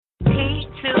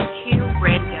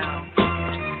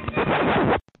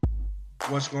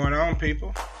What's going on,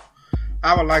 people?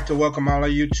 I would like to welcome all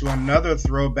of you to another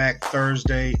Throwback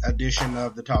Thursday edition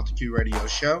of the Talk to Q radio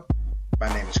show.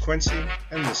 My name is Quincy,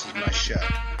 and this is my show.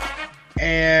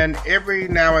 And every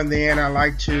now and then, I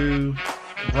like to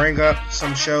bring up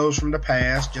some shows from the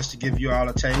past just to give you all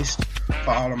a taste for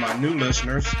all of my new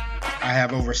listeners. I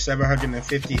have over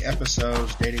 750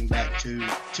 episodes dating back to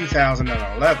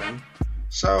 2011.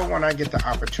 So when I get the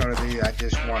opportunity, I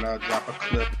just want to drop a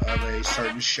clip of a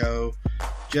certain show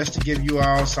just to give you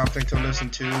all something to listen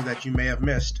to that you may have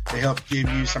missed, to help give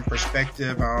you some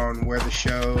perspective on where the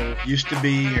show used to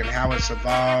be and how it's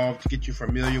evolved, to get you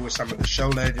familiar with some of the show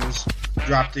legends.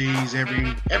 Drop these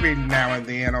every now and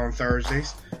then on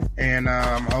Thursdays, and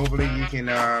hopefully you can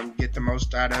get the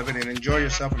most out of it and enjoy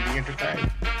yourself and be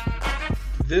entertained.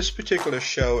 This particular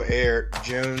show aired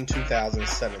June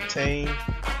 2017,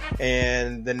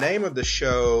 and the name of the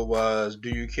show was Do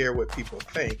You Care What People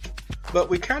Think? But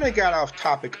we kind of got off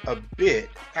topic a bit.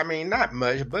 I mean, not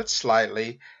much, but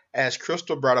slightly, as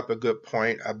Crystal brought up a good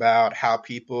point about how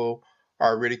people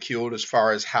are ridiculed as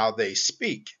far as how they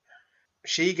speak.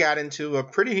 She got into a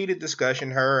pretty heated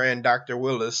discussion, her and Dr.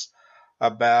 Willis,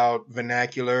 about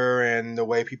vernacular and the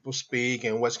way people speak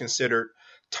and what's considered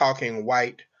talking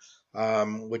white,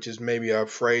 which is maybe a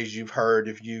phrase you've heard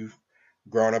if you've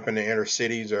grown up in the inner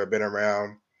cities or been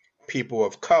around people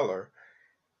of color.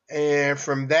 And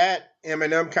from that,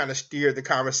 Eminem kind of steered the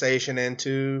conversation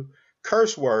into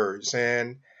curse words.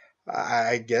 And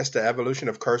I guess the evolution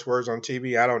of curse words on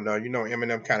TV, I don't know. You know,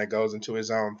 Eminem kind of goes into his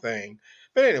own thing.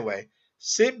 But anyway,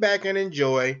 sit back and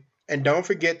enjoy. And don't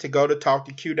forget to go to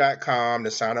talktoq.com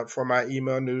to sign up for my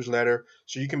email newsletter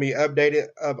so you can be updated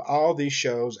of all these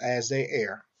shows as they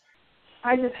air.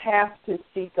 I just have to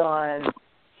speak on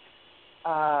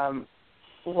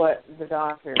what the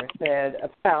doctor said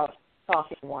about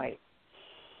talking white.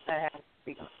 I have to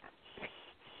speak on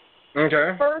that.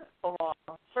 Okay.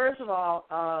 First of all,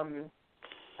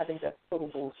 I think that's total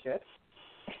bullshit.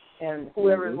 And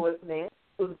whoever's listening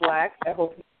who's black, I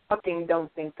hope you fucking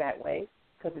don't think that way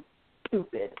because it's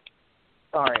stupid.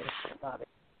 Sorry about it.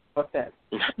 Offense.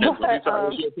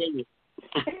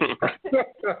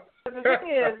 But the thing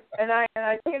is, and I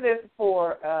say this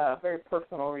for a very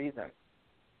personal reason.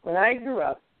 When I grew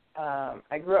up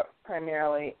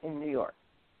primarily in New York,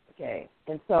 okay?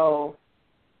 And so,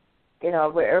 you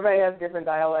know, everybody has different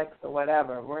dialects or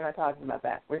whatever. We're not talking about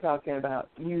that. We're talking about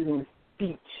using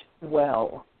speech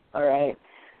well, all right?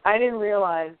 I didn't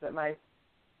realize that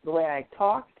the way I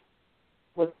talked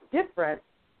was different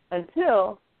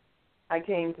until I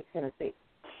came to Tennessee,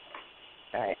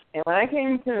 all right? And when I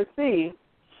came to Tennessee,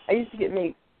 I used to get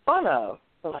made fun of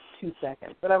for like 2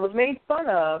 seconds, but I was made fun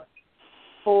of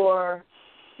for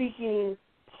speaking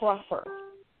proper.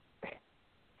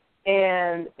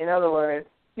 And in other words,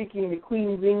 speaking the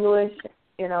Queen's English,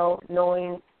 you know,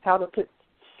 knowing how to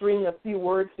string a few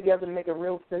words together to make a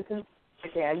real sentence.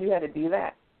 Okay, I knew how to do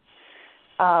that.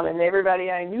 And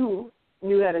everybody I knew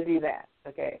how to do that.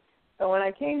 Okay. So when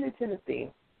I came to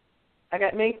Tennessee, I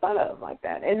got made fun of like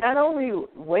that. And not only the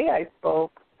way I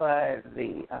spoke, but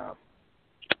the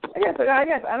I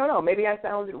guess, I don't know, maybe I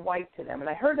sounded white to them. And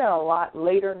I heard that a lot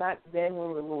later, not then when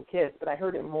we were little kids, but I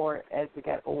heard it more as we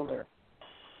got older.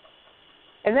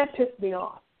 And that pissed me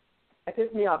off.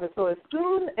 And so as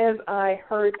soon as I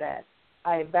heard that,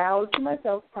 I vowed to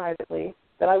myself privately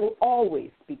that I will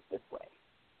always speak this way.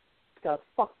 Because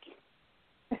fuck you.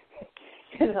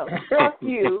 You know, fuck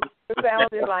you for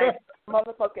sounding like a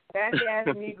motherfucking back-ass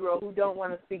Negro who don't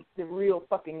want to speak the real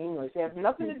fucking English. It has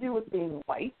nothing to do with being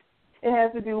white. It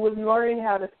has to do with learning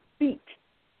how to speak.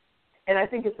 And I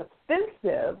think it's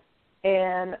offensive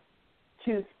and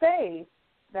to say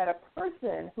that a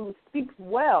person who speaks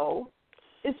well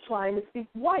is trying to speak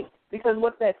white. Because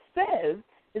what that says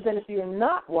is that if you're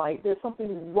not white, there's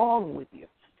something wrong with you.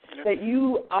 That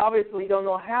you obviously don't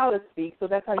know how to speak, so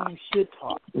that's how you should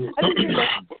talk.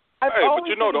 I think but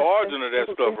you know the origin of that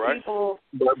stuff, right? People,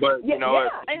 but you know,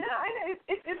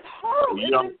 it's horrible.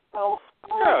 It's so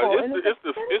horrible. Yeah,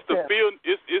 it's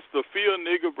the field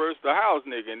nigga versus the house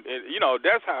nigga, and you know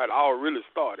that's how it all really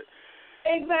started.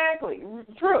 Exactly,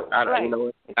 true. I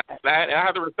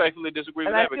have to respectfully disagree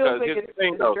with that because here's the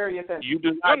thing, though. You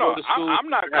do not go to school. I'm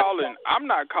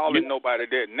not calling nobody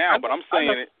that now, but I'm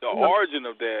saying the origin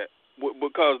of that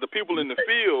because the people in the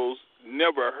fields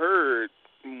never heard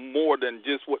more than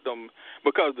just what them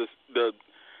because the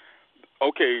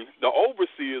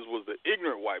overseers was the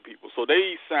ignorant white people, so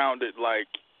they sounded like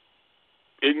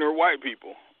ignorant white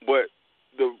people, but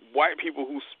the white people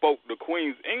who spoke the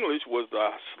Queen's English was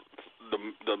the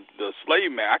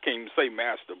slave man. I can't even say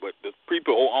master, but the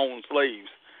people who owned slaves,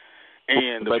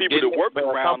 And the people that worked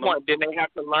around them, then they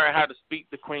have to learn how to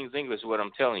speak the Queen's English. Is what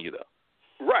I'm telling you, though.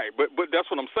 Right, but that's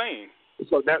what I'm saying.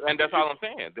 So that's all I'm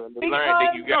saying.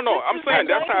 I'm saying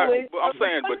that's how. I'm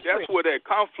saying, but that's where that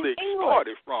conflict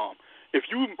started from. If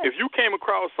you came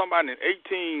across somebody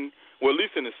in at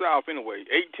least in the South anyway,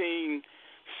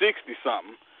 1860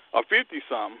 something or 50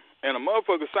 something, and a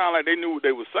motherfucker sound like they knew what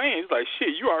they were saying, it's like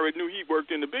shit. You already knew he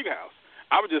worked in the big house.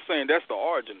 I was just saying that's the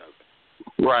origin of it.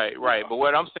 Right. But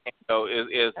what I'm saying though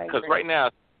is because right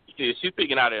now she's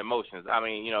speaking out of emotions. I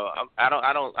mean, I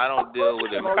don't deal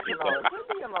with emotional.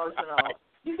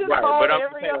 You just call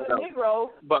every other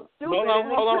Negro. But hold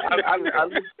on. I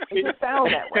just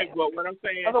sound that way. But what I'm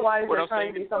saying, otherwise they're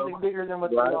trying to be something bigger than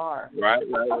what they are. Right.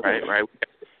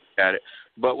 Got it.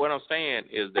 But what I'm saying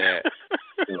is that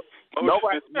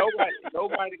nobody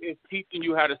is teaching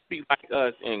you how to speak like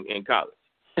us in college.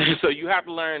 So you have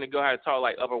to learn to go how to talk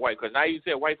like upper white. Because now you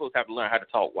said white folks have to learn how to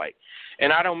talk white,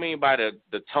 and I don't mean by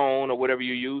the tone or whatever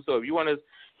you use. So if you want to.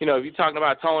 If you're talking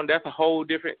about tone, that's a whole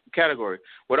different category.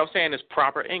 What I'm saying is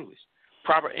proper English.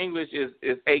 Proper English is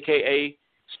AKA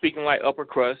speaking like upper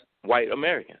crust white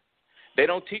Americans. They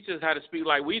don't teach us how to speak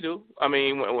like we do. I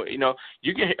mean,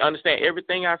 you can understand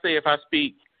everything I say if I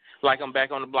speak like I'm back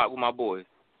on the block with my boys.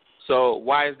 So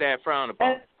why is that frowned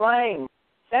upon?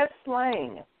 That's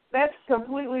slang. That's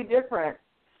completely different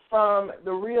from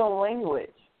the real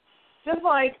language. Just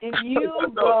like if you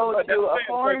go to a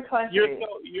foreign country.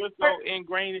 You're so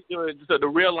ingrained into the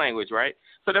real language, right?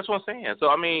 So that's what I'm saying. So,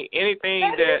 I mean, anything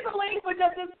that is the language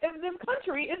of this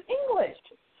country is English.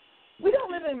 We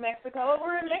don't live in Mexico.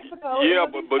 We're in Mexico. Yeah,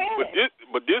 but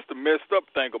this the messed up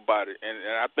thing about it, and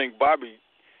I think Bobby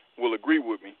will agree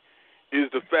with me,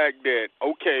 is the fact that,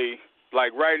 okay,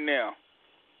 like right now,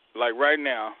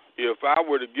 if I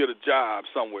were to get a job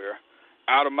somewhere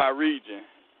out of my region,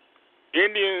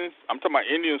 Indians, I'm talking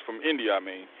about Indians from India,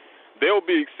 they'll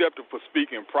be accepted for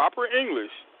speaking proper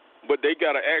English, but they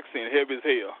got an accent heavy as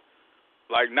hell.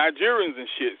 Like Nigerians and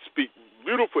shit speak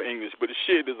beautiful English, but the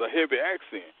shit is a heavy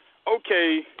accent.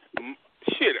 Okay,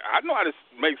 shit, I know how to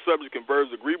make subject and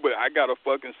verbs agree, but I got a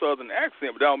fucking southern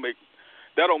accent, but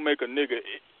that don't make a nigga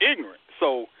ignorant.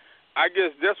 So I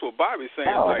guess that's what Bobby's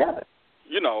saying. But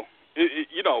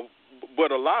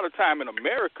a lot of time in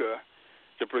America,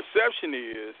 the perception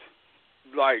is,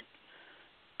 like,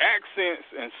 accents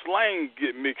and slang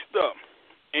get mixed up,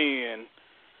 and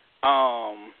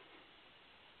a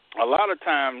lot of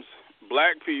times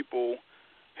black people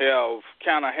have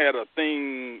kind of had a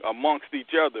thing amongst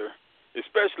each other,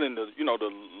 especially in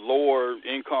the lower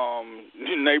income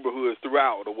neighborhoods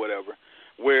throughout or whatever,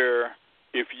 where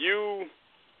if you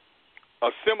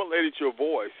assimilated your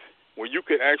voice, where you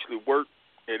could actually work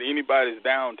at anybody's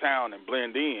downtown and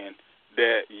blend in,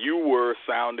 that you were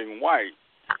sounding white.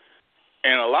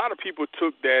 And a lot of people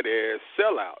took that as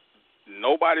sellout.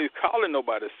 Nobody's calling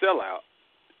nobody a sellout,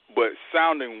 but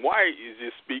sounding white is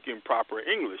just speaking proper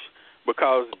English,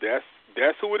 because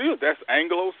that's who it is. That's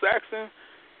Anglo-Saxon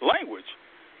language.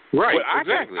 Right, but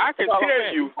exactly. I can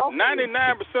tell you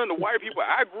 99% of the white people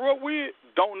I grew up with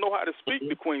don't know how to speak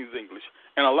the Queen's English.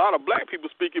 And a lot of black people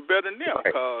speak it better than them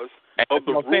because of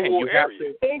the rural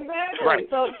area. Exactly. Right.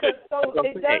 So it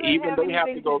doesn't have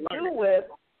anything to do with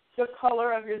the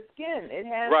color of your skin. It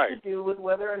has to do with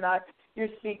whether or not you're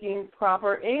speaking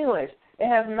proper English. It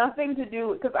has nothing to do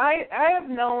with, because I have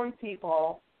known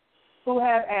people who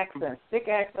have accents, thick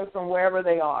accents from wherever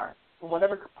they are, from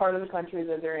whatever part of the country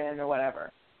that they're in or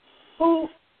whatever, who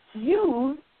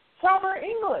use proper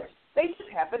English. They just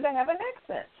happen to have an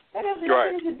accent. That has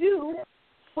nothing to do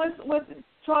with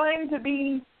trying to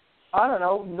be, I don't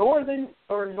know, northern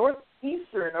or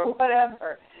northeastern or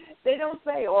whatever. They don't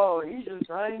say, oh, he's just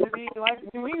trying to be like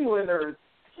New Englanders.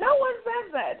 No one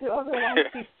says that to other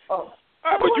white people.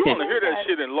 But you want to hear that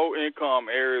shit in low-income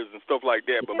areas and stuff like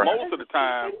that. But most of the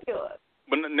time, ridiculous.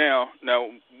 But now,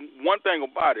 one thing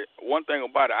about it,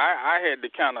 I had to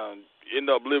kind of end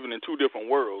up living in two different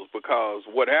worlds, because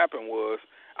what happened was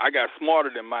I got smarter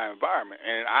than my environment,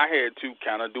 and I had to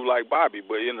kind of do like Bobby,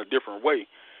 but in a different way.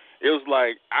 It was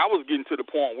like I was getting to the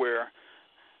point where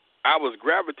I was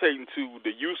gravitating to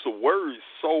the use of words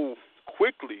so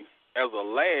quickly as a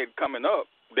lad coming up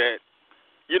that,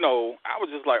 I was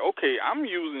just like, okay, I'm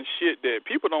using shit that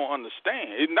people don't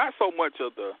understand. It's not so much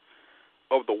of the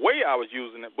way I was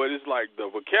using it, but it's like the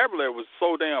vocabulary was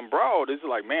so damn broad. It's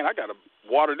like, man, I got to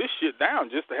water this shit down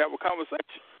just to have a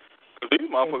conversation. Because these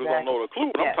motherfuckers don't know the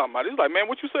clue what I'm talking about. It's like, man,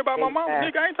 what you say about my mama?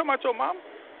 Nigga, I ain't talking about your mama.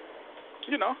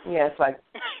 Yeah, it's like,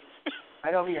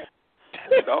 right over here.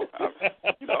 All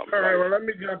right, well, let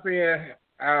me jump in.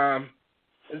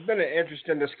 It's been an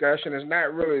interesting discussion. It's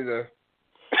not really the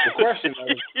The question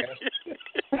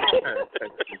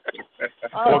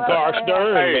Well, gosh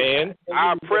darn, man.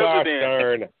 Our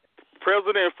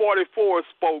President 44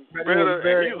 spoke better,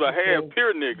 and he's a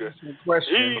half-peer nigga.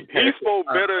 He spoke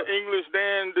better English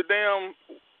than the damn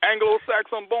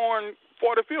Anglo-Saxon-born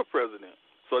 45th president.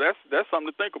 So that's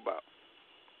something to think about.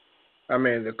 I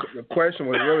mean, the question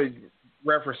was really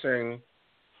referencing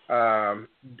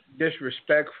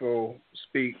disrespectful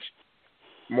speech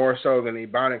more so than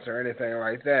Ebonics or anything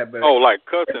like that. But like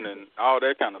cussing and all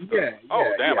that kind of stuff. Yeah,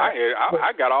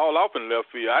 I got all off in left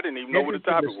field. I didn't even know what the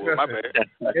topic was. My bad.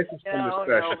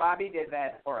 No, Bobby did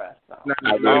that for us. So.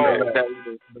 No.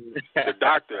 The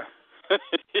doctor.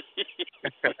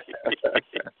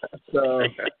 So,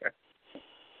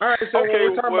 all right. So okay,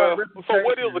 we're talking about so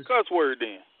what is a cuss word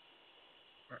then?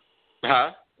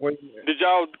 Huh? Did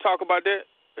y'all talk about that?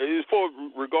 It's for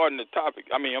regarding the topic.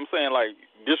 I mean, I'm saying like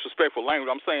disrespectful language.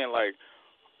 I'm saying like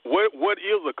what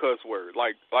is a cuss word?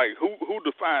 Like who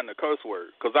defined the cuss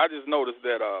word? Because I just noticed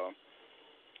that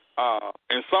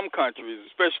in some countries,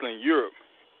 especially in Europe,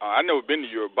 I've never been to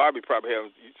Europe. Bobby probably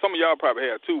have. Some of y'all probably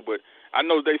have too. But I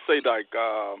know they say like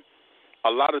a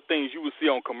lot of things you would see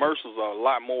on commercials are a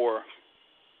lot more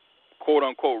quote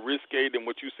unquote risque than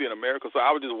what you see in America. So I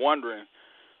was just wondering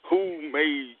who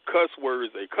made cuss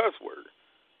words a cuss word.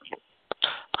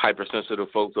 Hypersensitive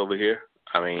folks over here.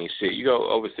 I mean, shit, you go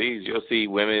overseas, you'll see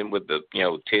women with the,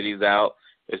 titties out.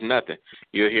 It's nothing.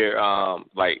 You'll hear,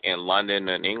 like in London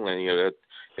and England,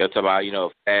 they'll talk about,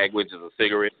 fag, which is a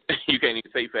cigarette. You can't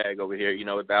even say fag over here,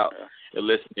 without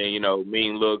eliciting,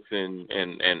 mean looks and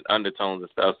undertones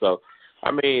and stuff. So,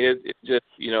 I mean, it's just,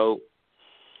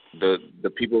 the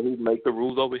people who make the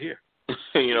rules over here.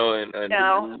 No, it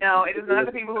is not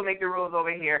the people who make the rules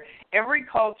over here. Every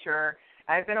culture,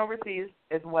 I've been overseas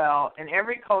as well, and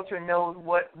every culture knows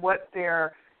what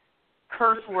their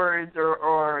curse words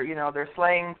or their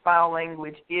slang, foul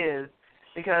language is.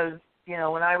 Because,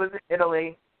 when I was in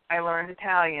Italy, I learned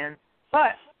Italian,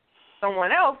 but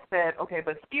someone else said, okay,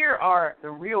 but here are the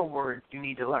real words you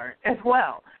need to learn as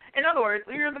well. In other words,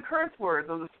 here are the curse words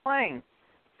or the slang.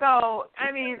 So,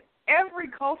 I mean, every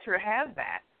culture has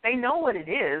that. They know what it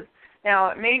is.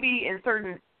 Now, maybe in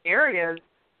certain areas,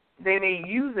 they may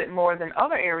use it more than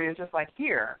other areas, just like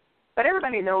here. But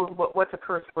everybody knows what's a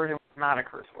curse word and what's not a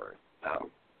curse word. So,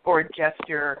 or a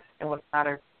gesture and what's not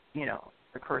a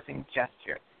cursing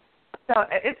gesture. So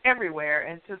it's everywhere,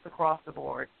 and it's just across the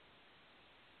board.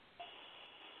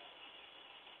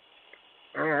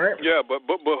 All right. Yeah, but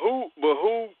who?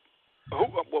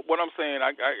 What I'm saying,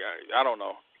 I don't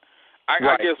know.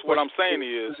 I guess what I'm saying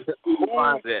is who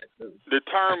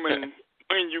determined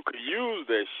when you could use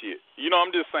that shit.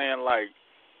 I'm just saying like.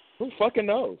 Who fucking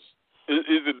knows?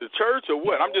 Is it the church or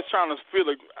what? I'm just trying to feel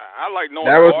like I like knowing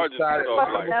that the was origins of stuff.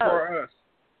 Like, before us.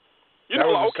 Like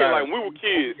when we were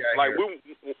kids,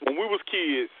 when we was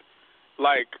kids,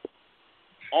 like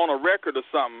on a record or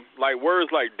something, like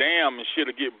words like damn and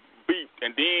shit'll get beeped,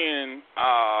 and then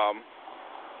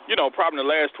probably in the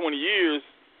last 20 years,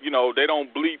 they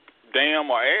don't bleep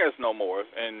damn or ass no more.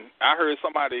 And I heard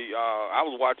somebody, I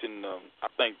was watching,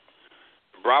 I think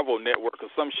Bravo Network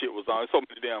or some shit was on. There's so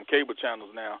many damn cable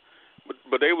channels now,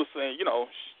 but they were saying,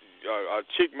 a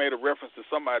chick made a reference to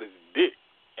somebody's dick.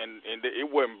 And it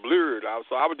wasn't blurred out.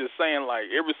 So I was just saying,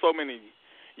 like, every so many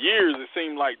years, it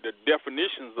seemed like the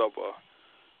definitions of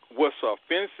what's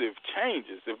offensive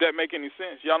changes, if that make any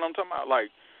sense. Y'all know what I'm talking about?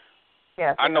 Like,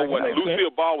 yeah, I know when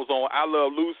Lucille Ball was on I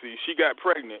Love Lucy, she got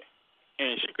pregnant,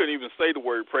 and she couldn't even say the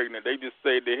word pregnant. They just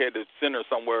said they had to send her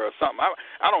somewhere or something.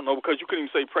 I don't know, because you couldn't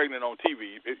even say pregnant on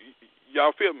TV.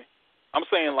 Y'all feel me? I'm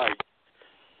saying, like,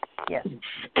 yes.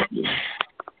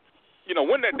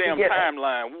 When that damn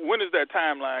timeline, when is that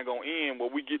timeline going to end where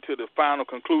we get to the final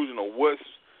conclusion of what's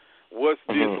this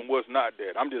and what's not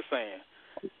that? I'm just saying.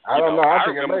 I don't know. I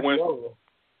remember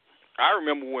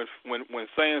when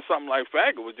saying something like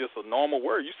faggot was just a normal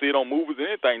word. You see it on movies and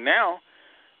anything now.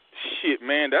 Shit,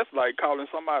 man, that's like calling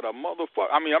somebody a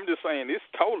motherfucker. I mean, I'm just saying it's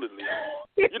totally,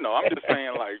 I'm just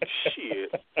saying like,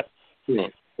 shit.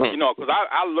 Because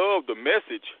I love the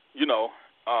message,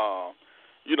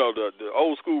 the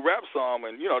old school rap song,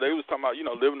 and, they was talking about,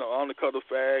 living on the cut of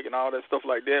fag and all that stuff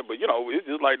like that. But, it's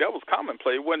just like that was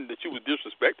commonplace. It wasn't that you was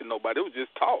disrespecting nobody. It was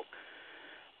just talk.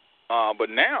 But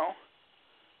now,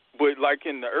 like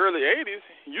in the early 80s,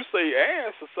 you say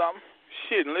ass or something,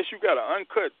 shit, unless you got an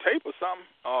uncut tape or something,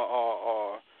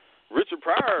 or Richard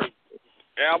Pryor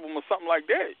album or something like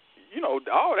that,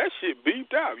 all that shit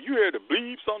beeped out. You hear the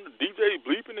bleeps on the DJ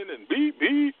bleeping it and beep,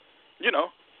 beep,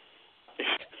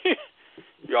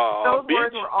 Those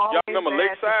words were always y'all remember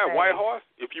Lakeside, White Horse?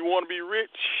 If you want to be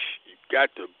rich, got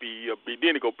to be a B.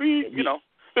 Then it go beep, you know.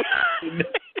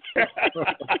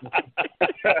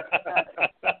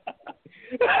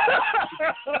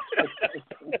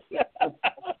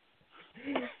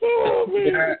 Oh,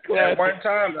 man. At one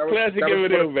time, that was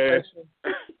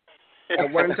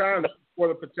at one time for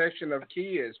the protection of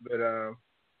kids, but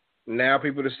now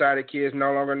people decided kids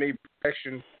no longer need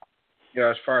protection, you know,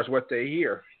 as far as what they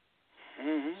hear.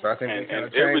 Mm-hmm. So I think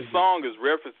and every song is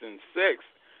referencing sex.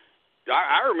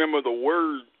 I remember the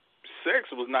word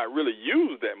sex was not really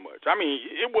used that much. I mean,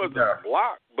 it was a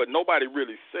block, but nobody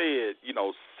really said, you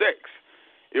know, sex.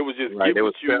 It was just get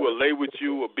with you or lay with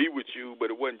you or be with you,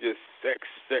 but it wasn't just sex,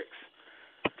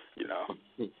 you know.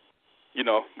 You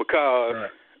know, because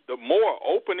the more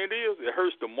open it is, it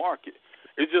hurts the market.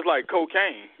 It's just like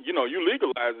cocaine. You know, you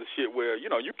legalize the shit where, you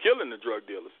know, you killing the drug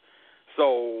dealers.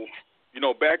 So, you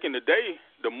know, back in the day,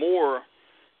 the more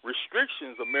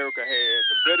restrictions America had,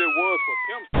 the better it was for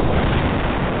pimps.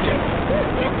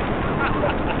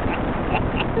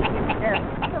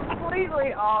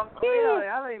 Completely off. I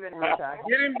don't even know that.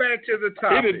 Getting back to the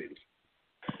topic.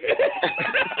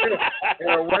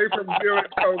 And away from doing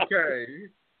cocaine.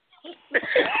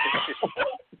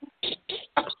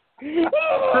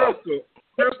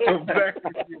 Crystal, back to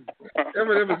you. That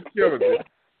was killing me.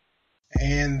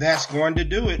 And that's going to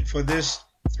do it for this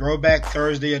Throwback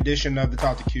Thursday edition of the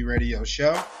Talk to Q radio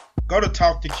show. Go to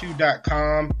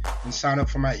talktoq.com and sign up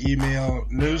for my email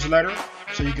newsletter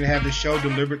so you can have the show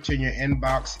delivered to your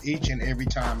inbox each and every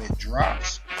time it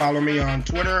drops. Follow me on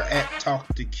Twitter at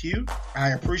TalkToQ. I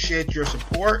appreciate your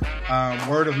support.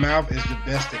 Word of mouth is the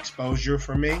best exposure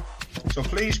for me. So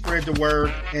please spread the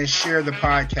word and share the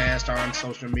podcast on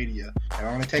social media. It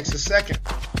only takes a second.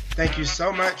 Thank you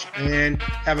so much and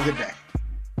have a good day.